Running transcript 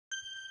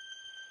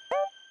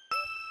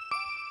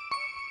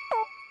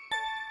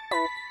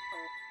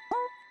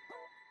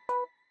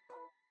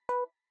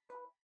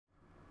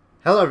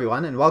Hello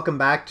everyone, and welcome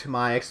back to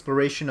my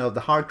exploration of the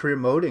hard career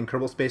mode in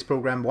Kerbal Space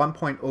Program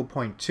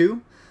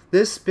 1.0.2.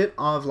 This bit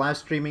of live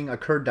streaming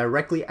occurred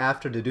directly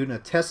after the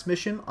Duna test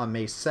mission on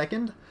May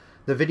 2nd.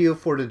 The video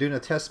for the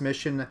Duna test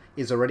mission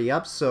is already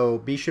up, so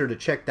be sure to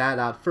check that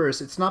out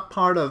first. It's not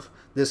part of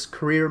this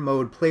career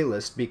mode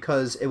playlist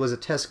because it was a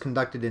test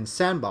conducted in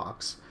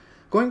Sandbox.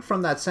 Going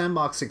from that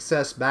Sandbox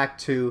success back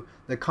to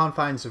the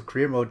confines of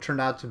career mode turned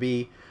out to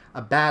be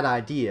a bad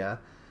idea,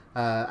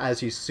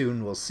 as you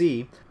soon will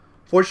see.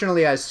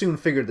 Fortunately, I soon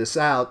figured this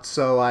out,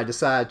 so I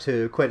decided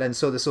to quit, and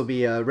so this will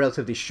be a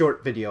relatively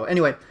short video.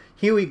 Anyway,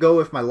 here we go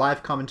with my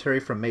live commentary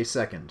from May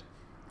 2nd.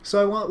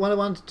 So what I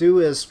want to do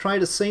is try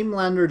the same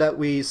lander that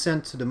we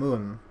sent to the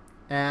moon,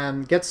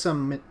 and get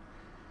some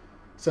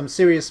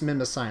serious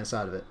minima science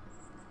out of it.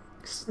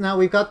 Now,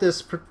 we've got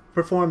this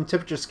perform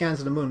temperature scans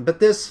of the moon, but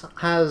this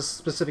has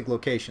specific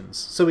locations,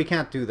 so we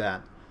can't do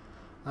that.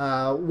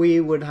 We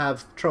would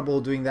have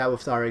trouble doing that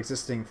with our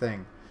existing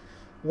thing.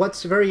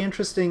 What's very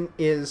interesting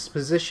is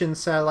position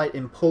satellite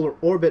in polar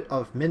orbit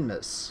of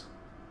Minmus.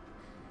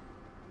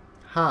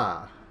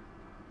 Ha.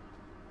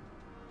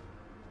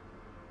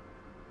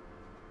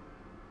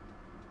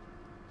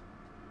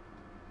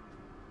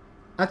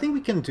 I think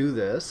we can do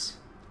this.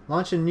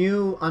 Launch a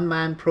new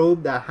unmanned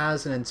probe that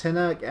has an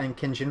antenna and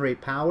can generate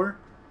power.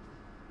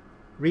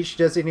 Reach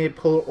designated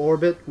polar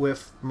orbit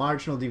with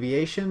marginal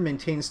deviation.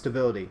 Maintain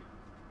stability.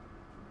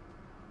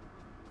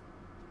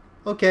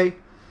 Okay.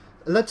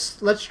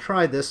 Let's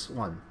try this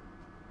one.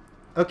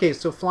 Okay,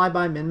 so fly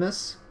by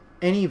Minmus,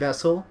 any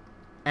vessel,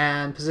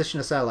 and position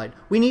a satellite.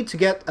 We need to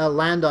get a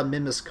land on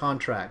Minmus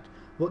contract.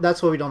 Well,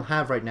 that's what we don't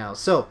have right now.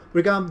 So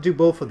we're gonna do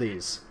both of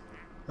these.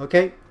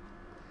 Okay?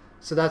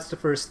 So that's the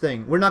first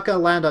thing. We're not gonna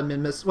land on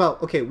Minmus. Well,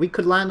 okay, we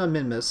could land on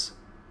Minmus,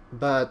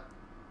 but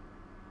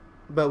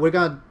we're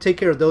gonna take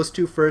care of those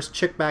two first,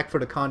 check back for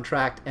the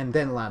contract, and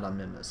then land on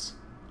Minmus.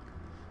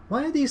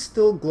 Why are these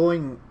still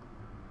glowing?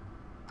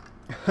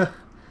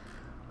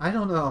 I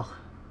don't know.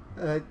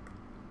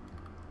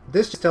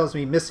 This just tells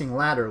me missing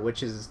ladder,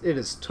 which it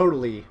is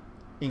totally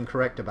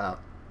incorrect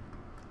about.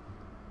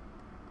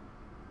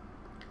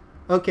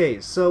 Okay,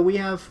 so we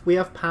have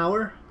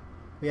power.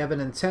 We have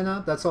an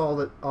antenna. That's all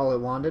it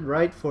wanted,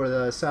 right, for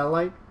the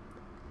satellite.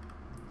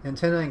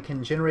 Antenna and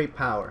can generate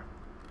power.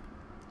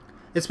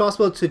 It's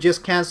possible to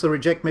just cancel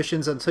reject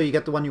missions until you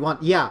get the one you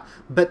want. Yeah,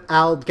 but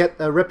I'll get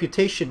a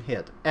reputation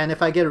hit, and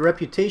if I get a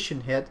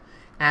reputation hit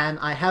and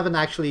I haven't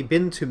actually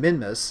been to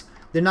Minmus,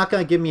 they're not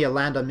going to give me a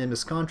land on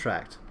Minmus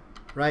contract,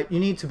 right? You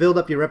need to build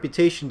up your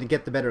reputation to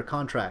get the better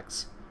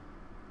contracts.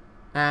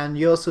 And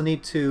you also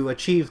need to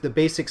achieve the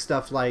basic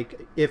stuff,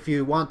 like if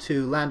you want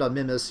to land on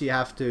Minmus, you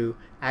have to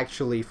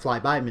actually fly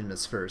by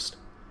Minmus first.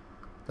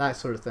 That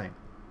sort of thing.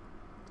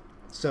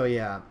 So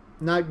yeah,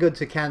 not good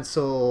to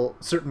cancel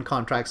certain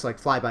contracts like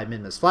fly by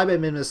Minmus. Fly by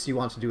Minmus you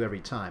want to do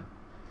every time.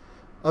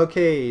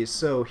 Okay,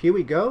 so here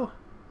we go.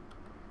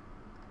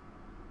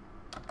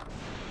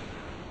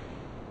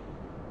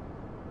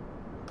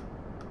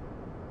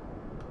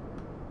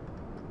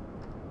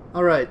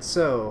 Alright,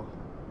 so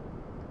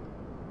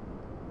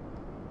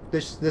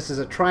this is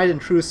a tried and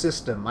true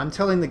system. I'm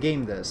telling the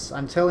game this.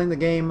 I'm telling the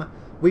game,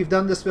 we've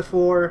done this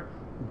before,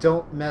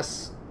 don't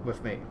mess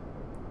with me.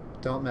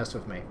 Don't mess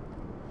with me.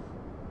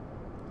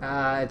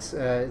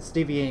 It's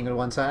deviating on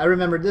one side. I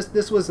remember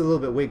this was a little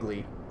bit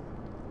wiggly.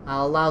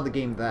 I'll allow the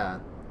game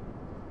that.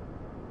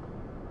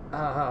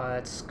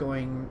 It's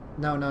going...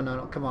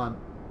 No, come on.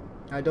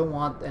 I don't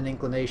want an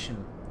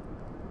inclination.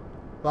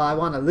 Well, I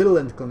want a little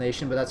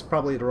inclination, but that's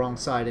probably the wrong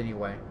side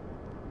anyway.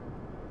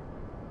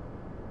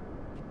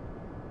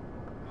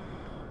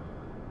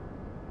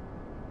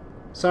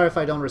 Sorry if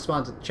I don't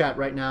respond to the chat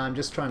right now, I'm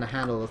just trying to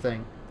handle the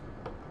thing.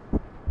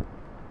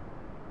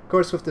 Of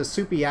course, with the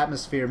soupy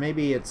atmosphere,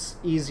 maybe it's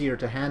easier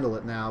to handle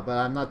it now, but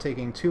I'm not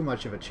taking too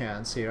much of a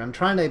chance here. I'm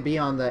trying to be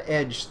on the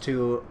edge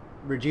to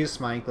reduce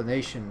my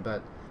inclination,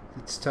 but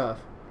it's tough.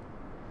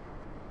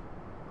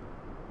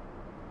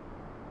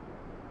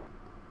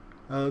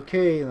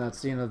 Okay,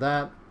 that's the end of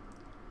that.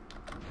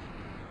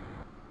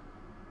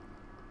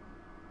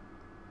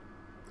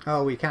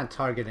 Oh, we can't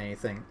target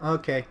anything.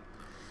 Okay.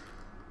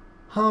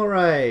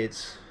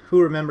 Alright.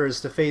 Who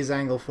remembers the phase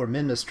angle for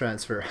Minmus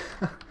transfer?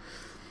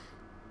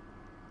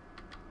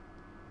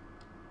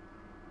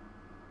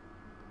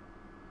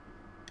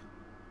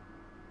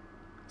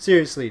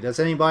 Seriously, does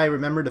anybody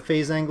remember the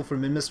phase angle for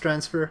Minmus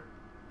transfer?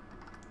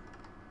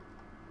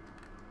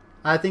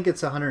 I think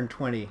it's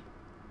 120.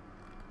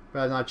 But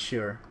I'm not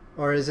sure.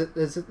 Or is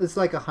it's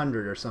like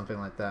 100 or something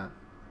like that.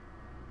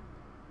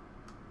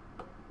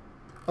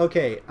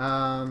 Okay,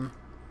 can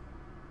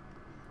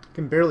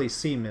barely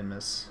see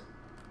Minmus.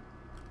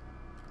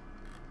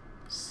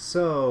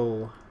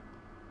 So...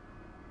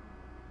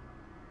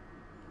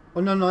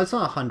 Oh, no, it's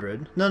not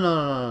 100. No.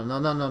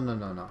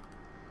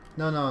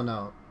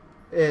 No.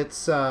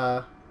 It's...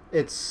 Oh,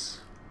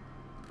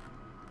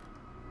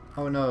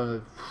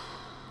 no.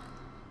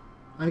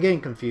 I'm getting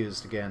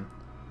confused again.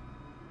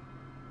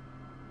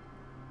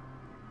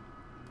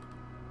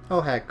 Oh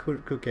heck,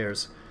 who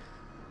cares?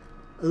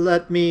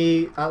 let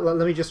me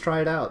just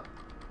try it out.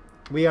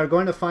 We are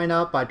going to find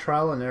out by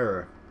trial and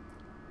error.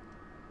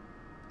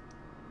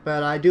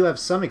 But I do have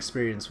some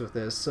experience with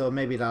this, so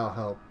maybe that'll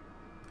help.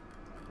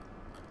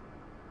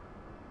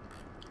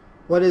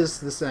 What is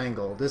this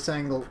angle? This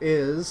angle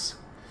is...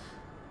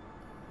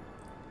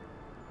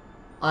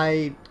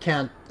 I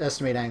can't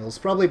estimate angles.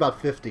 Probably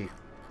about 50.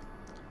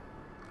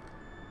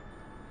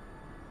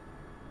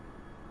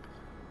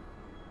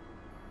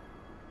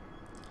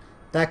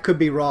 That could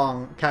be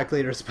wrong.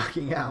 Calculator's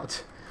bugging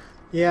out.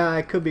 Yeah,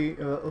 it could be.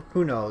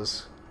 Who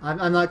knows?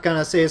 I'm not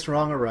gonna say it's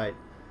wrong or right.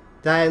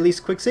 Did I at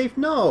least quick save?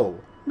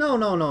 No! No,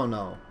 no, no,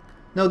 no.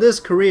 No, this is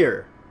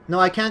career. No,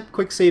 I can't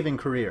quick save in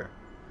career.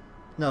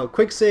 No,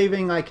 quick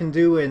saving I can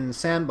do in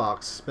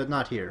sandbox, but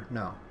not here.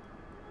 No.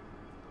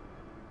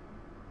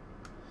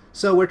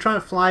 So we're trying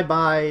to fly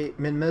by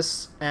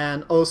Minmus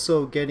and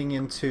also getting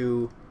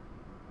into...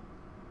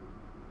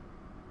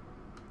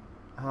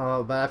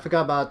 Oh, but I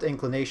forgot about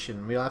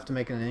inclination. We'll have to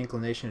make an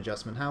inclination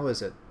adjustment. How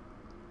is it?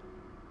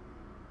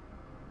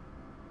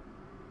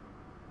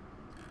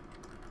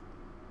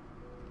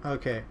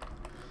 Okay.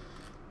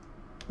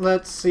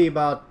 Let's see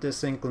about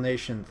this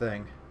inclination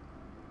thing.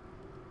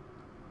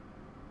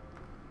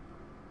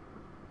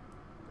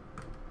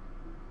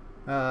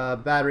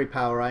 Battery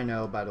power, I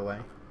know, by the way.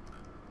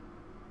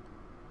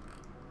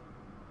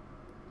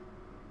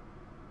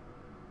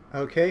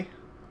 Okay.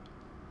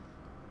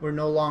 We're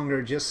no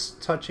longer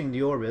just touching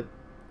the orbit.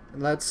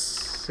 Let's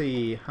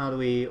see, how do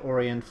we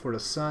orient for the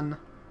sun?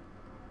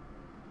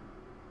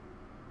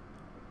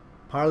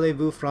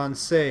 Parlez-vous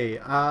français?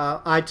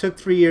 I took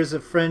 3 years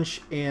of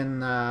French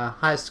in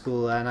high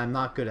school and I'm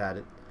not good at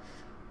it.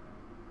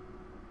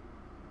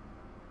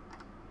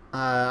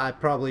 I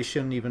probably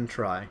shouldn't even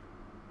try.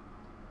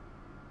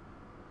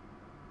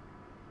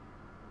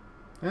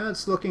 Yeah,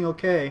 it's looking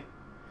okay.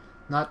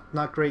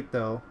 Not great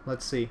though.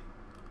 Let's see.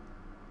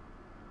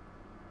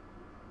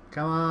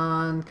 Come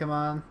on, come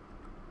on.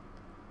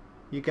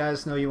 You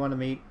guys know you want to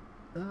meet.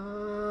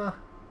 Come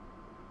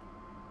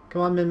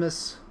on,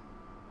 Minmus.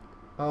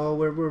 Oh,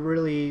 we're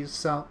really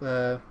south.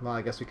 Well,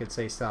 I guess we could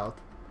say south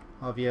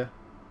of you.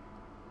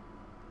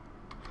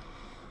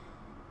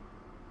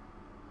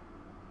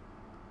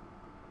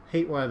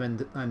 Hate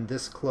when I'm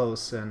this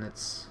close and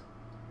it's.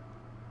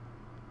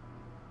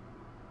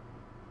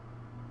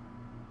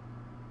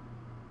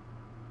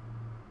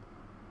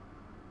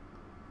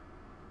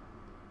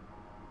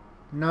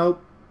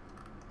 Nope.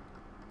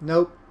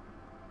 Nope.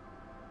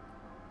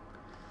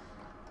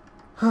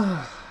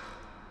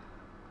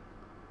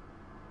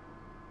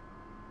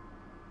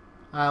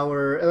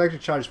 Our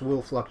electric charge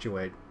will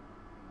fluctuate.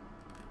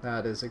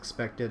 That is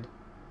expected.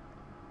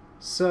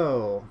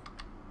 So...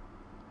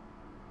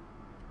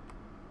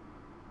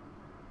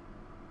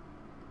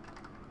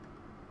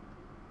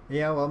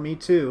 yeah, well, me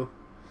too.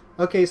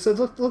 Okay, so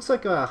it looks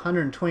like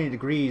 120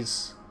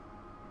 degrees.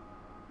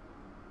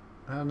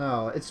 I don't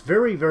know. It's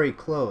very, very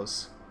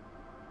close.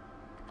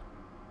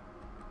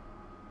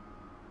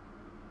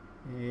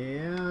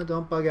 Yeah,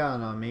 don't bug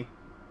out on me.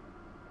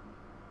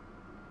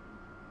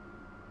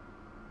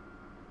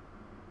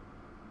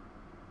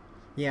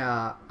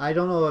 Yeah, I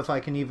don't know if I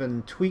can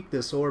even tweak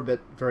this orbit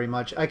very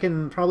much. I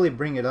can probably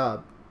bring it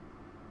up.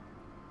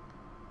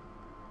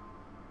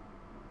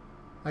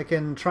 I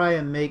can try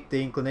and make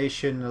the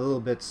inclination a little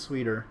bit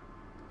sweeter.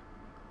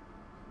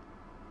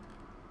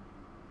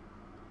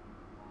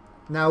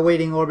 Now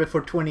waiting orbit for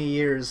 20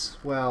 years.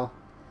 Well,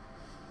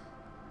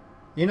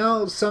 you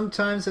know,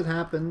 sometimes it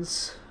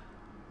happens.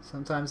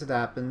 Sometimes it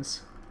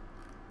happens.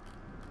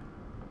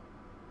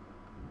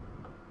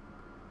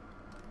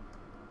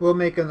 We'll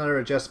make another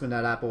adjustment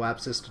at Apple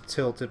Apps to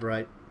tilt it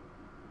right.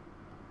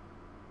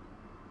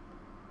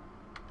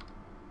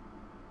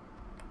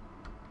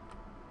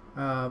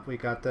 We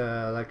got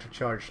the electric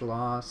charge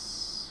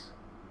loss.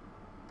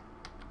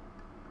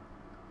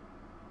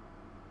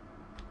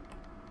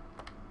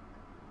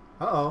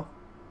 Uh-oh.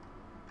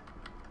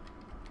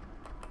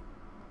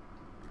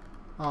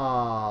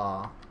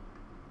 Aww.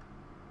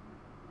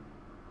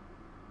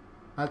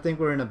 I think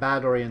we're in a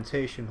bad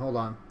orientation. Hold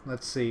on.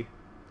 Let's see.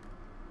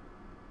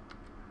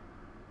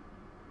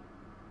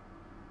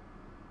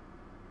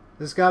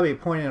 There's gotta be a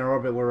point in our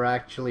orbit where we're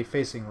actually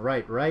facing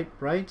right?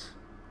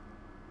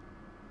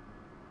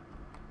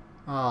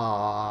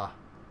 Ah.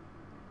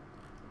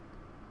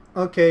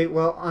 Okay,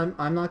 well,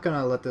 I'm not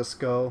gonna let this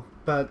go,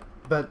 but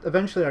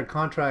eventually our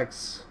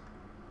contracts.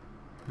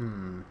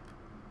 Well,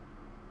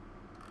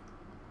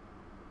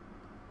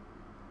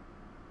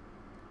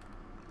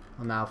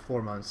 now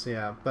 4 months,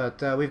 yeah,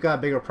 but we've got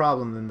a bigger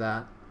problem than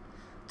that.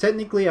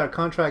 Technically, our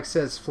contract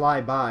says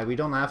fly by. We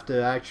don't have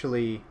to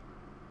actually.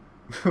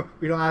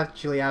 We don't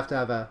actually have to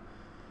have a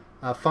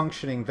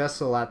functioning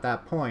vessel at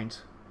that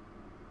point.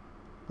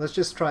 Let's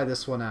just try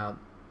this one out.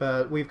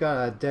 But we've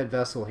got a dead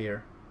vessel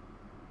here.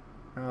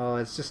 Oh,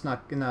 it's just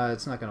not. No,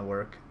 it's not gonna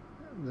work.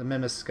 The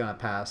Mimus is gonna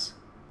pass.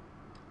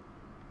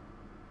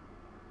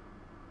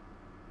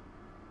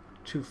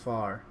 Too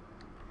far.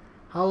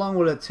 How long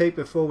will it take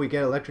before we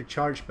get electric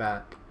charge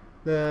back?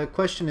 The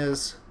question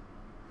is,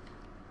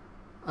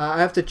 I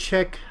have to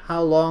check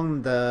how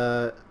long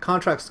the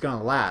contract's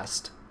gonna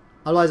last.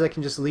 Otherwise I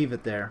can just leave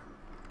it there.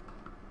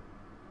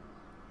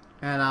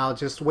 And I'll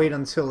just wait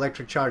until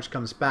electric charge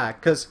comes back.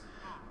 Because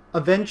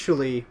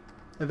eventually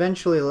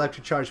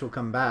electric charge will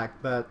come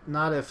back. But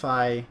not if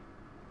I...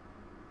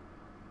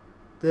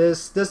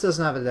 This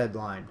doesn't have a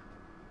deadline.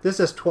 This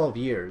has 12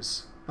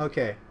 years.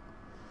 Okay.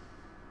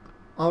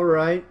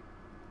 Alright.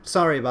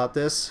 Sorry about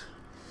this.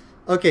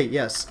 Okay,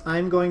 yes.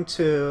 I'm going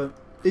to...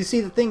 You see,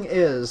 the thing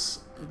is,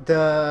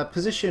 the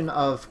position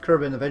of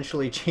Kerbal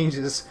eventually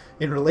changes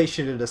in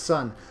relation to the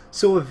sun.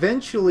 So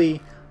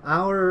eventually,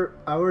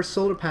 our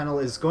solar panel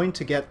is going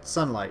to get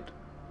sunlight.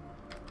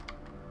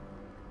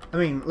 I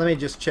mean, let me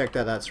just check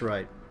that that's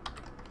right.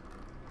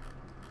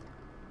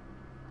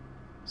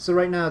 So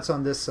right now it's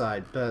on this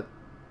side, but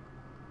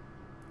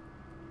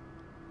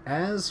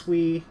as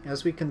we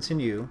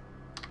continue,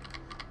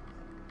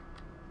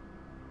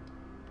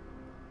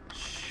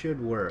 should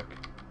work.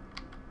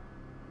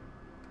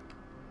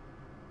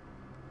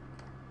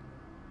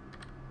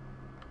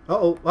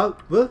 Uh-oh,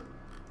 what?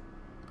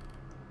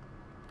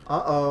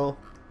 Uh-oh.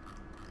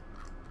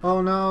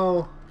 Oh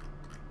no.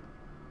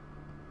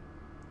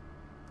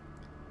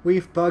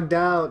 We've bugged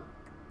out.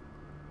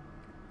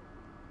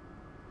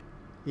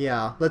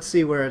 Yeah, let's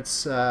see where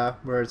it's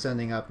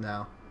ending up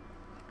now.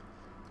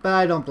 But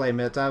I don't blame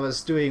it. I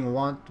was doing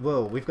one...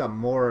 Whoa, we've got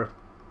more.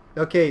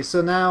 Okay,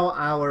 so now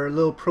our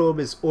little probe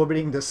is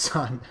orbiting the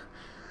sun.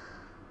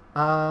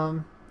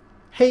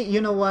 Hey, you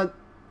know what?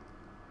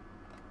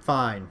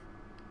 Fine.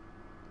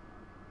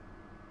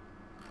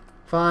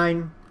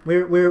 Fine.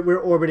 We're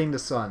orbiting the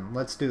sun.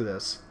 Let's do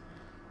this.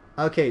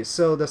 Okay,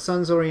 so the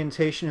sun's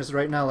orientation is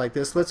right now like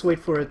this. Let's wait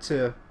for it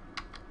to...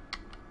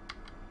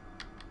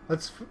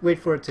 Let's wait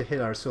for it to hit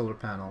our solar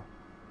panel.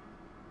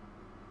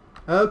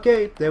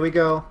 Okay, there we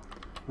go.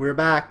 We're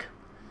back.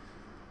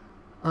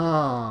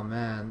 Oh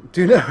man,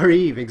 Duna or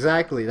Eve?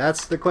 Exactly.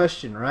 That's the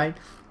question, right?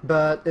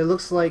 But it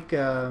looks like we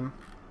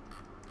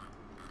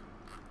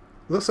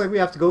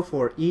have to go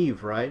for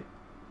Eve, right?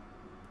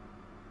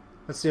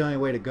 That's the only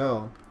way to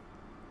go.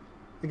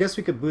 I guess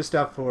we could boost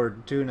out for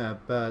Duna,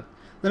 but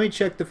let me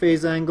check the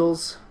phase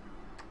angles.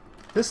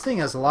 This thing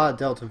has a lot of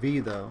delta V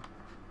though.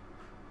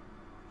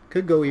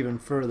 Could go even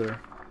further.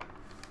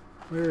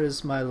 Where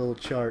is my little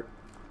chart?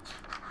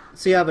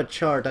 See, I have a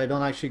chart. I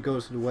don't actually go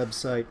to the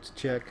website to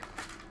check.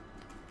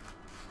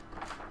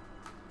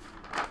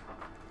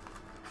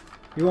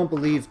 You won't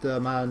believe the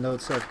amount of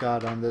notes I've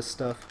got on this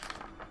stuff.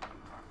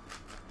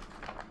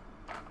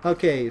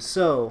 Okay,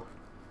 so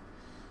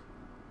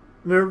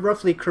we're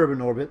roughly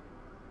Kerbal orbit.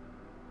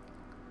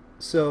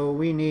 So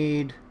we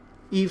need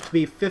Eve to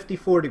be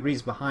 54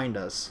 degrees behind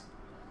us.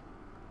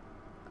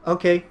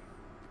 Okay.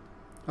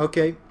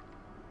 Okay.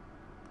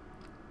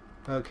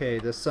 Okay,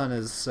 the sun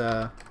is...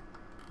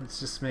 let's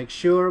just make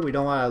sure we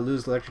don't want to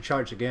lose electric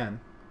charge again.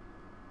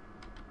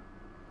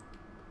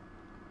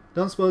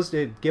 Don't suppose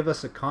they'd give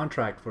us a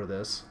contract for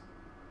this.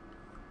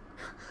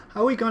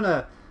 How are we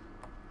gonna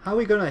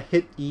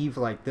hit Eve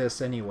like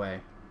this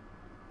anyway?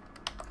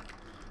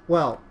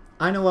 Well,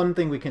 I know one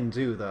thing we can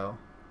do though.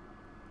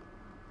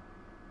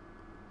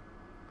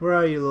 Where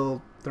are you,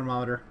 little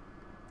thermometer?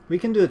 We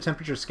can do a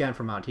temperature scan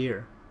from out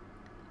here.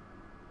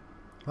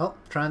 Well,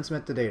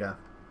 transmit the data.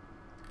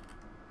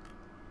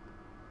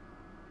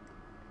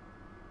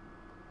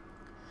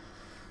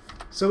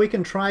 So we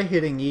can try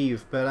hitting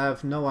Eve, but I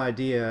have no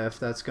idea if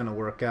that's going to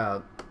work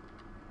out.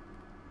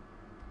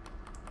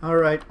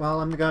 Alright, well,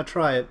 I'm going to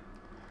try it.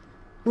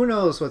 Who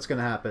knows what's going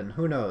to happen?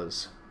 Who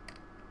knows?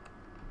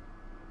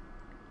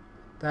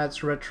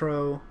 That's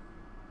retro.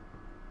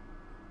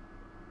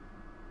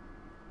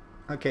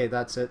 Okay,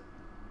 that's it.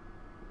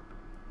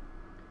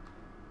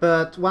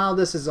 But while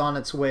this is on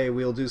its way,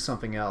 we'll do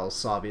something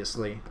else,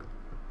 obviously.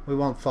 We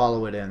won't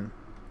follow it in.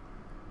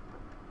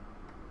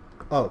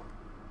 Oh,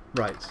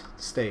 right.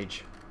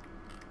 Stage.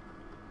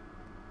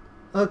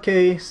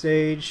 Okay,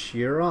 stage,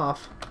 you're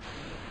off.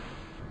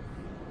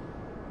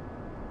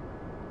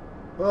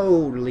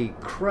 Holy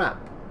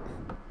crap.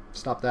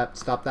 Stop that,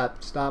 stop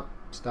that, stop,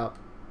 stop.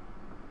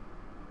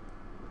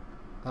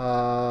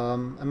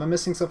 Am I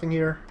missing something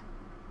here?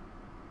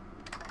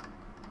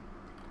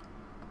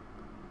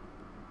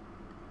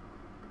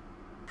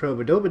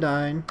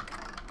 Probodobodine.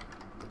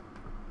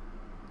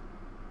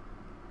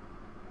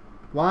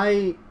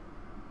 Why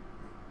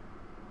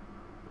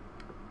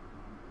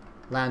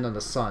land on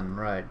the sun,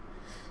 right?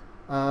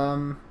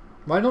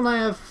 Why don't I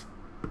have...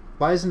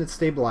 Why isn't it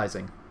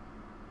stabilizing?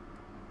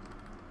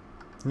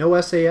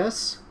 No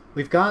SAS?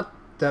 We've got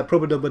the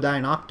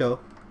Probodobodine Octo.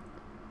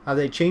 Have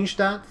they changed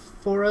that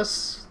for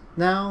us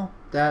now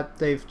that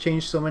they've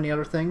changed so many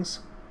other things?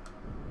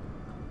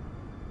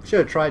 Should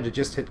have tried to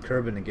just hit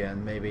Kerbal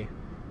again, maybe.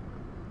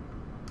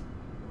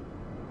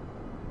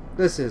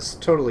 This is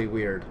totally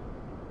weird.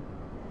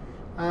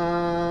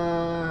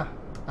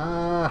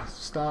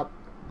 Stop.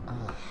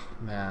 Oh,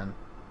 man.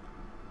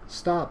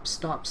 Stop,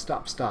 stop,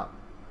 stop, stop.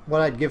 What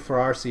I'd give for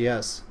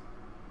RCS.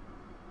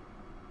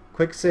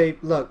 Quick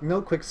save. Look,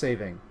 no quick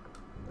saving.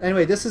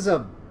 Anyway, this is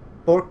a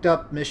borked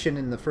up mission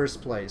in the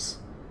first place.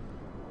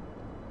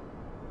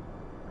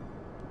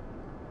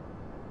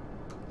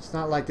 It's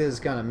not like this is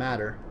gonna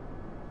matter.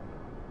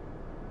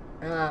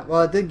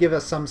 Well, it did give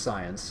us some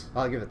science.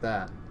 I'll give it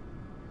that.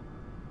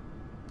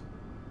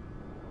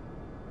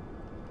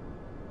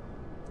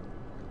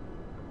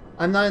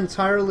 I'm not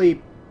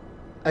entirely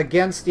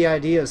against the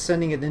idea of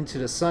sending it into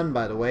the sun,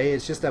 by the way.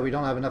 It's just that we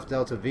don't have enough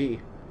delta V.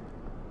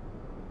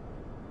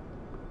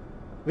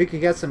 We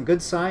could get some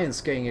good science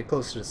getting it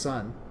closer to the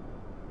sun.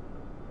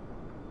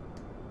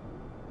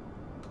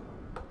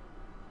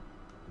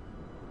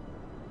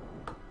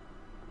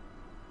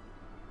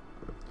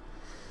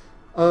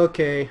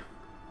 Okay.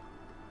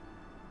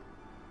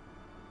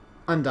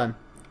 I'm done.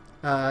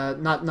 I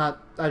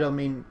don't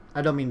mean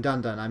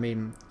done. I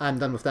mean, I'm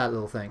done with that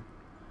little thing.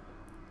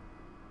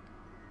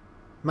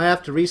 Might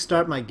have to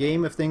restart my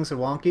game if things are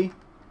wonky.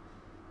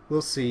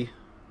 We'll see.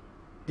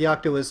 The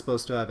Octo is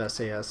supposed to have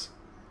SAS.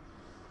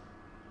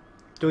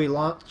 Do we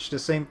launch the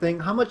same thing?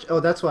 How much? Oh,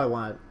 that's what I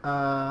wanted.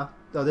 Oh,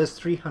 there's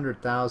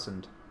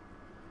 300,000.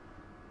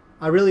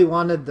 I really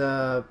wanted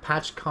the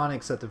patched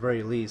conics at the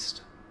very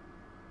least.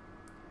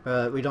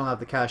 But we don't have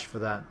the cash for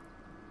that.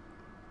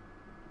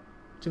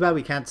 Too bad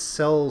we can't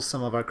sell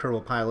some of our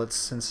Kerbal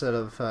pilots instead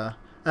of...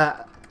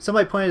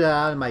 somebody pointed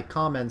out in my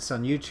comments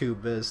on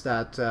YouTube is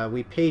that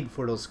we paid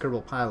for those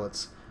Kerbal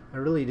pilots. I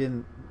really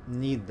didn't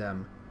need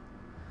them.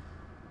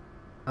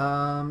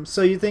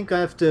 So you think I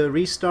have to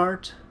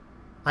restart?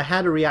 I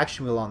had a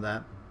reaction wheel on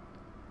that.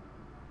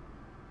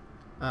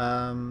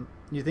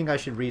 You think I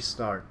should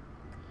restart?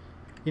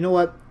 You know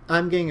what?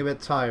 I'm getting a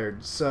bit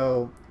tired,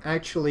 so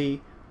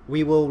actually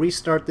we will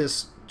restart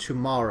this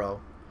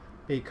tomorrow.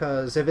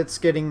 Because if it's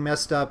getting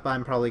messed up,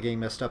 I'm probably getting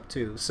messed up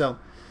too. So,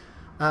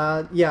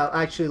 yeah,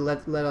 actually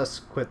let us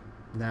quit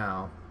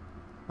now.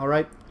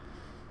 Alright?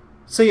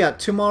 So yeah,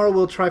 tomorrow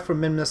we'll try for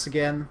Mimnus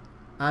again.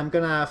 I'm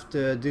gonna have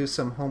to do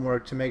some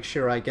homework to make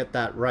sure I get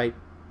that right.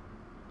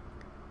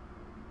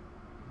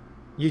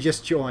 You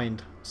just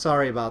joined.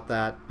 Sorry about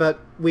that.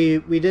 But we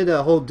did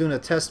a whole Duna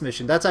test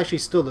mission. That's actually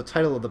still the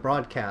title of the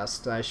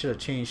broadcast. I should have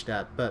changed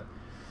that. But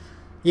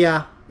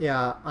yeah,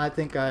 I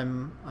think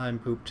I'm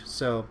pooped.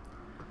 So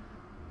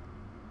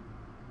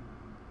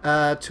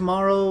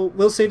tomorrow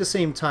we'll say the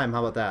same time.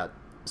 How about that?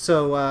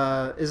 So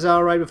is that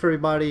alright with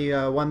everybody?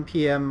 1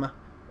 p.m.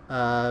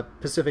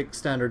 Pacific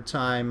Standard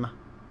Time,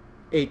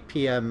 8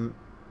 p.m.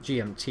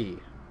 GMT.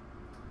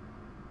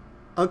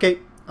 Okay,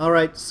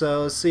 alright,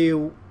 so see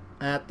you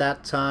at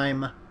that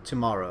time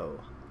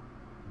tomorrow.